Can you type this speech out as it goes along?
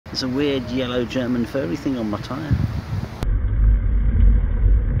There's a weird yellow German furry thing on my tyre.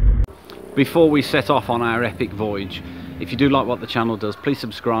 Before we set off on our epic voyage, if you do like what the channel does, please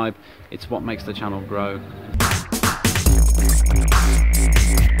subscribe. It's what makes the channel grow.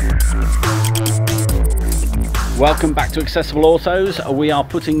 Welcome back to Accessible Autos. We are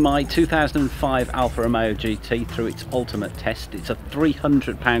putting my 2005 Alfa Romeo GT through its ultimate test. It's a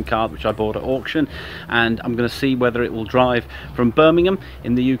 £300 car which I bought at auction, and I'm going to see whether it will drive from Birmingham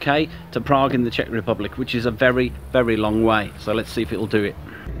in the UK to Prague in the Czech Republic, which is a very, very long way. So let's see if it will do it.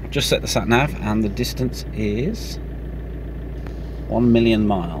 Just set the sat nav and the distance is 1 million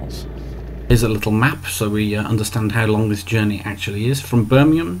miles. Here's a little map so we understand how long this journey actually is. From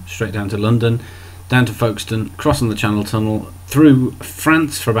Birmingham straight down to London, down to Folkestone, crossing the Channel Tunnel, through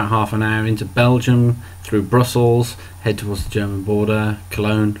France for about half an hour, into Belgium, through Brussels, head towards the German border,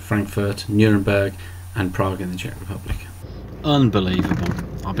 Cologne, Frankfurt, Nuremberg and Prague in the Czech Republic. Unbelievable.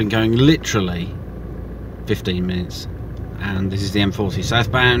 I've been going literally 15 minutes and this is the M40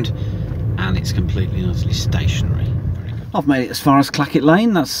 southbound and it's completely and utterly stationary. I've made it as far as Clackett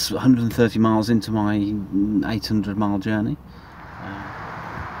Lane. That's 130 miles into my 800 mile journey.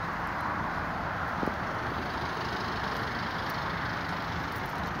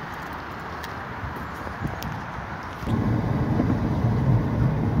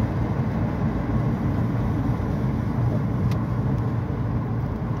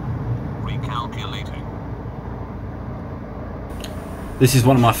 This is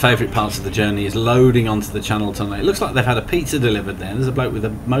one of my favourite parts of the journey, is loading onto the Channel Tunnel. It looks like they've had a pizza delivered there. There's a bloke with a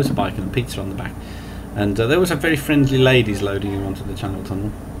motorbike and a pizza on the back. And there was a very friendly ladies loading him onto the Channel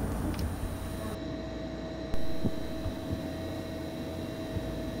Tunnel.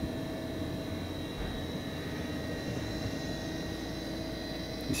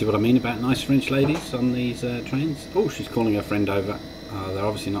 You see what I mean about nice French ladies on these trains? Oh, she's calling her friend over. They're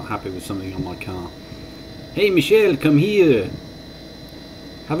obviously not happy with something on my car. Hey Michelle, come here.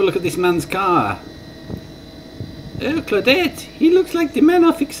 Have a look at this man's car. Oh, Claudette, he looks like the man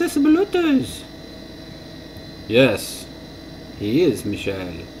of Accessible Autos. Yes, he is,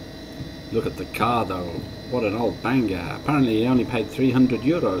 Michelle. Look at the car though. What an old banger. Apparently he only paid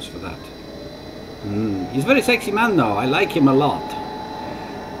 €300 for that. He's a very sexy man though. I like him a lot.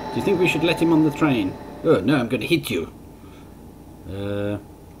 Do you think we should let him on the train? Oh no, I'm going to hit you.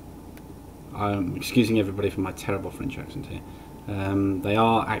 I'm excusing everybody for my terrible French accent here. They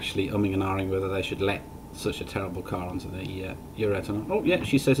are actually umming and ahhing whether they should let such a terrible car onto the Eurotunnel. Oh yeah,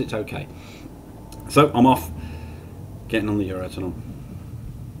 she says it's okay. So I'm off, getting on the Eurotunnel.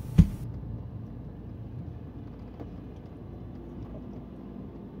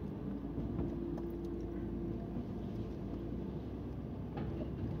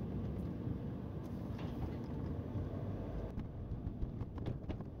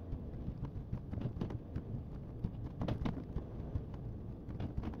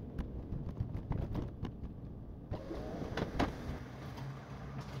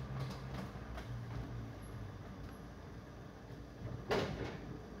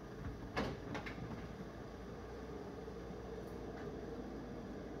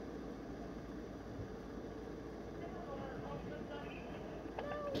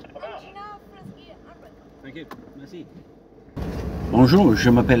 Thank you. Merci. Bonjour, je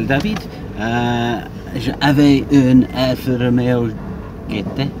m'appelle David. J'avais un Alfa Romeo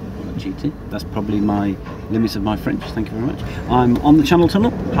GT. That's probably my limit of my French. Thank you very much. I'm on the Channel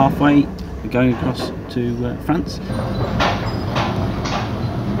Tunnel, halfway going across to France.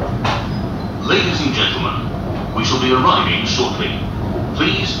 Ladies and gentlemen, we shall be arriving shortly.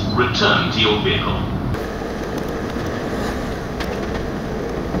 Please return to your vehicle.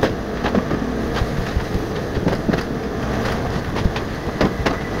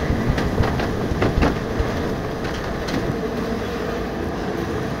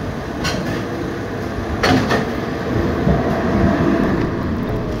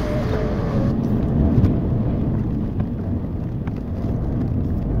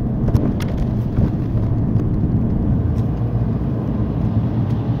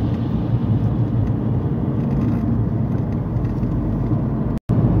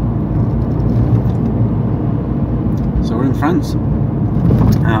 France.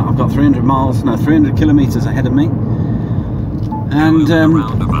 I've got 300 kilometers ahead of me, and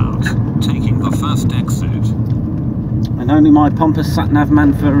taking the first exit. And only my pompous sat-nav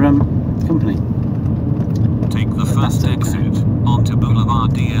man for company. Take the first exit onto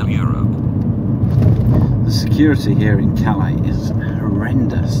Boulevard d'Europe. The security here in Calais is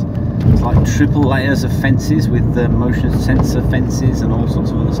horrendous. It's like triple layers of fences with motion sensor fences and all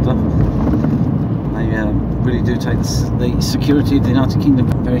sorts of other stuff. They really do take the security of the United Kingdom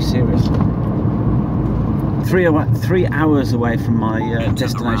very seriously. 3 hours away from my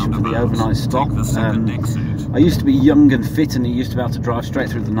destination for the overnight stop. I used to be young and fit and I used to be able to drive straight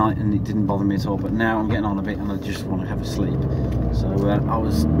through the night and it didn't bother me at all, but now I'm getting on a bit and I just want to have a sleep. So I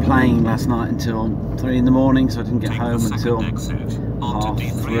was playing last night until 3 in the morning, so I didn't get home until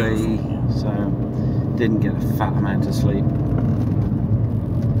 3:30, so didn't get a fat amount of sleep.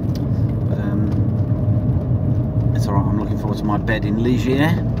 But it's alright, I'm looking forward to my bed in Liege,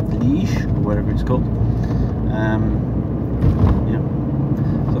 or wherever it's called. Yeah.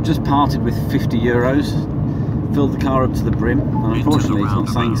 So I've just parted with €50, filled the car up to the brim, and unfortunately it's not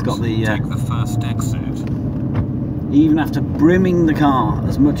saying it's got the first exit. even after brimming the car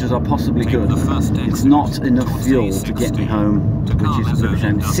as much as I possibly could, it's not enough fuel to get me home, which is a bit of a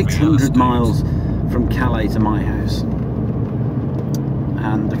shame. 600 miles from Calais to my house,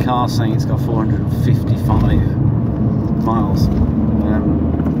 and the car's saying it's got 455 miles.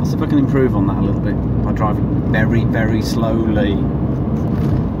 I'll see if I can improve on that a little bit by driving very, very slowly.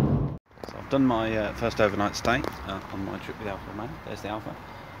 So I've done my first overnight stay on my trip with Alfa Romeo. There's the Alfa,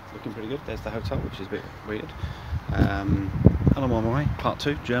 looking pretty good. There's the hotel, which is a bit weird. And I'm on my way, part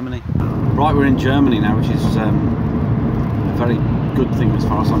 2, Germany. Right, we're in Germany now, which is a very good thing as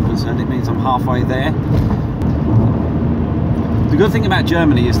far as I'm concerned. It means I'm halfway there. The good thing about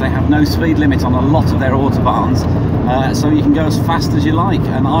Germany is they have no speed limit on a lot of their autobahns, so you can go as fast as you like,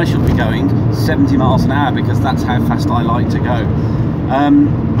 and I should be going 70 miles an hour because that's how fast I like to go.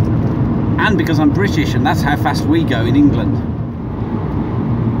 And because I'm British, and that's how fast we go in England.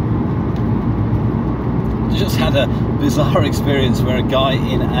 Just had a bizarre experience where a guy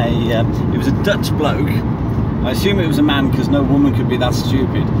in a it was a Dutch bloke, I assume it was a man because no woman could be that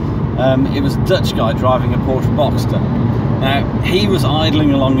stupid. It was a Dutch guy driving a Porsche Boxster. Now he was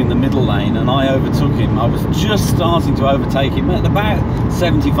idling along in the middle lane and I overtook him. I was just starting to overtake him at about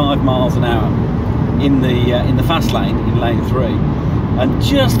 75 miles an hour in the fast lane, in lane 3, and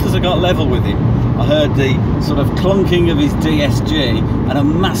just as I got level with him I heard the sort of clunking of his DSG and a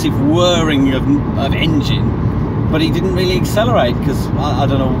massive whirring of engine, but he didn't really accelerate because I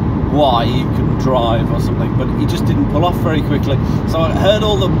don't know why, he couldn't drive or something, but he just didn't pull off very quickly. So I heard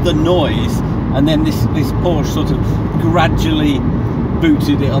all the noise, and then this Porsche sort of gradually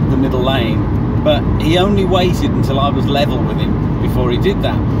booted it up the middle lane, but he only waited until I was level with him before he did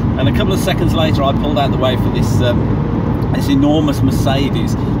that. And a couple of seconds later I pulled out the way for this enormous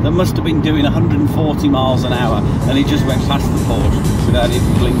Mercedes that must have been doing 140 miles an hour, and he just went past the Porsche without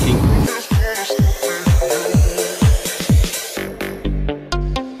even blinking.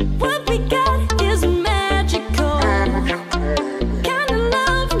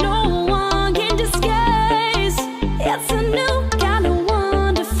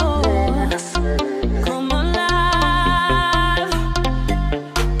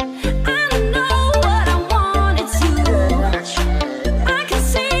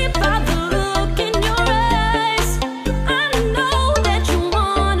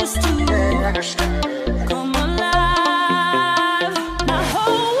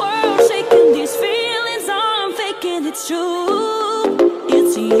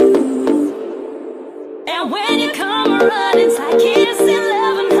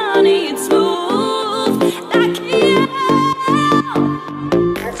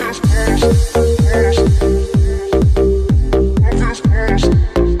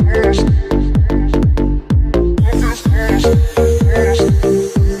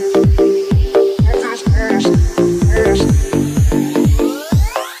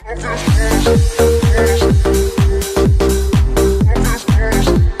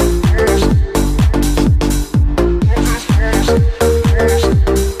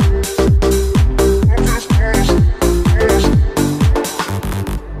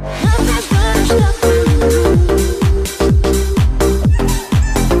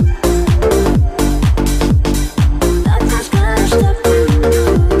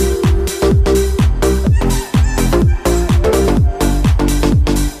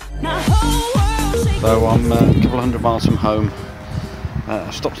 So I'm a couple of hundred miles from home.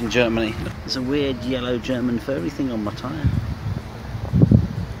 I've stopped in Germany. There's a weird yellow German furry thing on my tyre.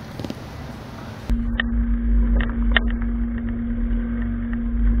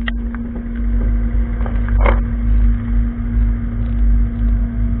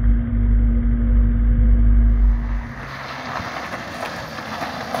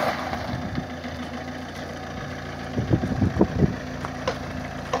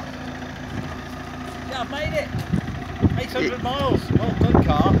 I've made it! 800 miles! Well done,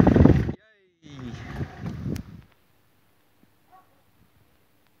 car! Yay!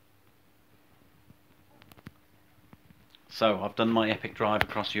 So I've done my epic drive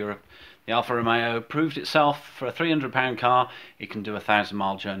across Europe. The Alfa Romeo proved itself for a £300 car. It can do a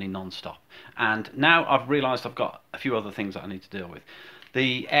 1,000-mile journey non-stop. And now I've realised I've got a few other things that I need to deal with.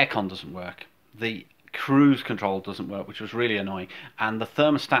 The aircon doesn't work. The cruise control doesn't work, which was really annoying, and the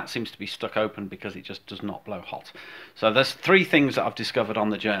thermostat seems to be stuck open because it just does not blow hot. So there's 3 things that I've discovered on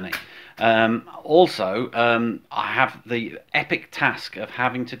the journey. I have the epic task of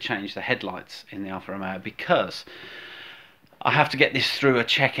having to change the headlights in the Alfa Romeo because I have to get this through a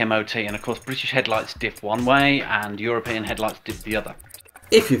check MOT, and of course British headlights dip one way and European headlights dip the other.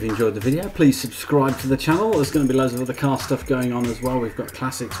 If you've enjoyed the video, please subscribe to the channel. There's going to be loads of other car stuff going on as well. We've got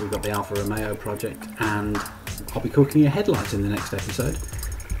classics, we've got the Alfa Romeo project, and I'll be cooking your headlights in the next episode.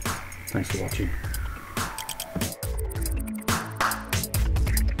 Thanks for watching.